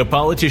recently, a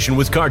politician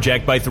was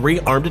carjacked by 3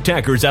 armed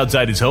attackers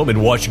outside his home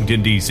in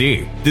Washington,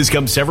 D.C. This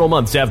comes several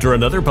months after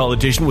another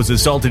politician was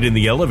assaulted in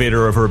the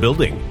elevator of her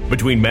building.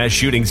 Between mass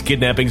shootings,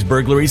 kidnappings,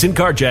 burglaries, and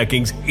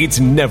carjackings, it's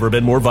never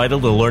been more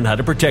vital to learn how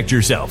to protect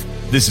yourself.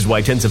 This is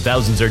why tens of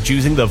thousands are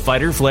choosing the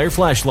Fighter Flare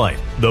flashlight.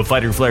 The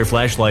Fighter Flare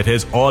flashlight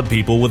has awed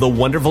people with a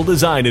wonderful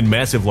design and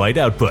massive light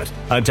output.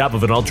 On top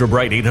of an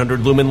ultra-bright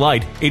 800-lumen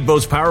light, it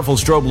boasts powerful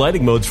strobe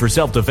lighting modes for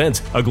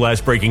self-defense, a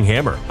glass-breaking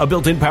hammer, a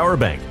built-in power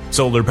bank,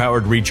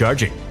 solar-powered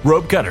recharging,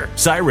 rope cutter,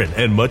 siren,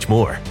 and much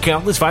more.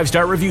 Countless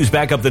 5-star reviews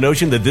back up the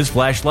notion that this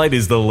flashlight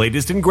is the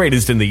latest and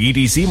greatest in the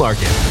EDC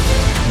market.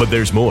 But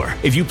there's more.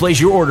 If you place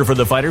your order for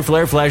the Fighter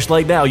Flare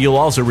flashlight now, you'll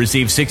also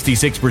receive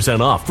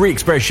 66% off, free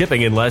express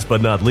shipping, and last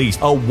but not least,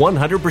 a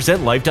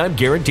 100% lifetime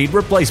guaranteed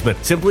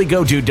replacement. Simply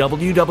go to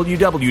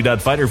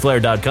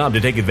www.fighterflare.com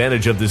to take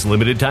advantage of this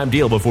limited time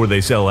deal before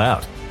they sell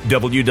out.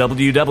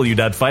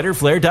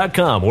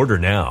 www.fighterflare.com. Order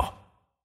now.